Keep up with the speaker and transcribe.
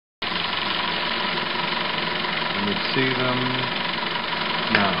you see them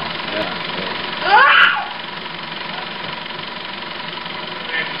now. Yeah.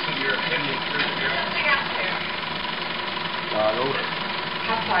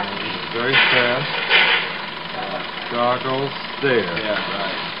 Very fast. Goggles there. Yeah,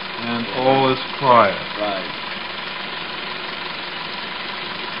 right. And all is quiet. Right.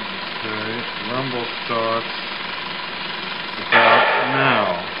 Okay. Rumble starts about now,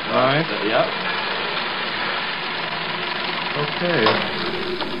 right? Yep. Okay.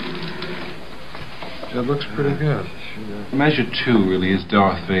 It looks pretty good. Measure 2 really is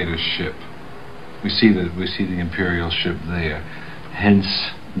Darth Vader's ship. We see the Imperial ship there. Hence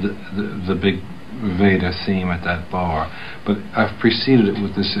the big Vader theme at that bar. But I've preceded it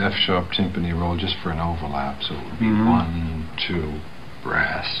with this F-sharp timpani roll just for an overlap, so it would be 1, 2,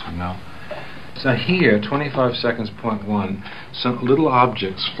 brass, you know. So here, 25 seconds, point 1, some little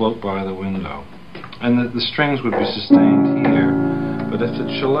objects float by the window. And the strings would be sustained here. But if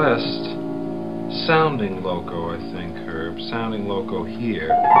it's celeste, sounding loco, I think, Herb, sounding loco here,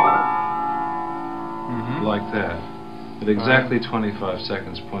 like that. At exactly 25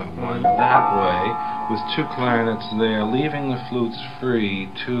 seconds, point 1, that way, with 2 clarinets there, leaving the flutes free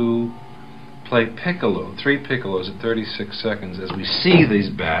to play piccolo, 3 piccolos at 36 seconds as we see these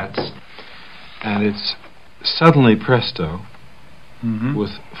bats, and it's suddenly presto,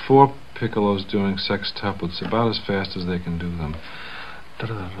 with 4 piccolos doing sextuplets about as fast as they can do them.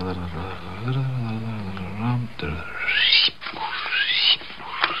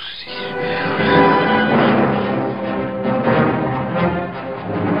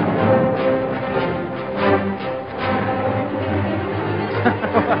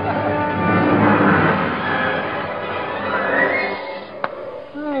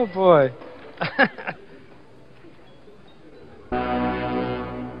 Oh boy.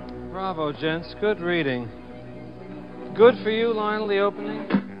 Bravo, gents. Good reading. Good for you, Lionel, the opening?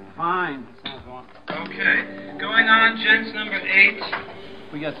 Fine. Okay. Going on, gents, number 8.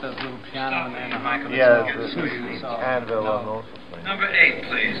 We got the little piano and the microphone. Yeah, the anvil on also. Number 8,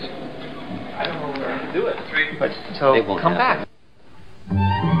 please. I don't know where to do it. 3. But so come back.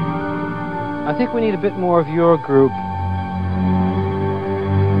 I think we need a bit more of your group.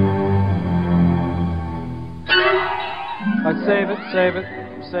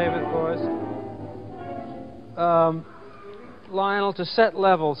 Save it, boys. Lionel, to set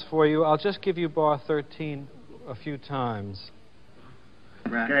levels for you, I'll just give you bar 13 a few times.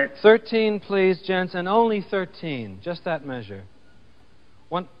 Okay. 13, please, gents, and only 13. Just that measure.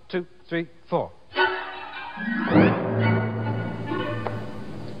 1, 2, 3, 4.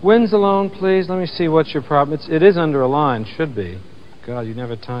 Winds alone, please. Let me see what's your problem. It is under a line, should be. God, you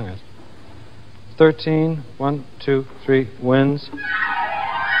never time it. 13, 1, 2, 3, winds.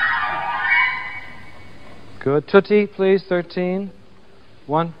 Good. Tutti, please, 13.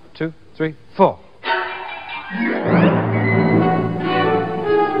 1, 2, 3, 4.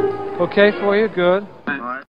 Okay for you? Good.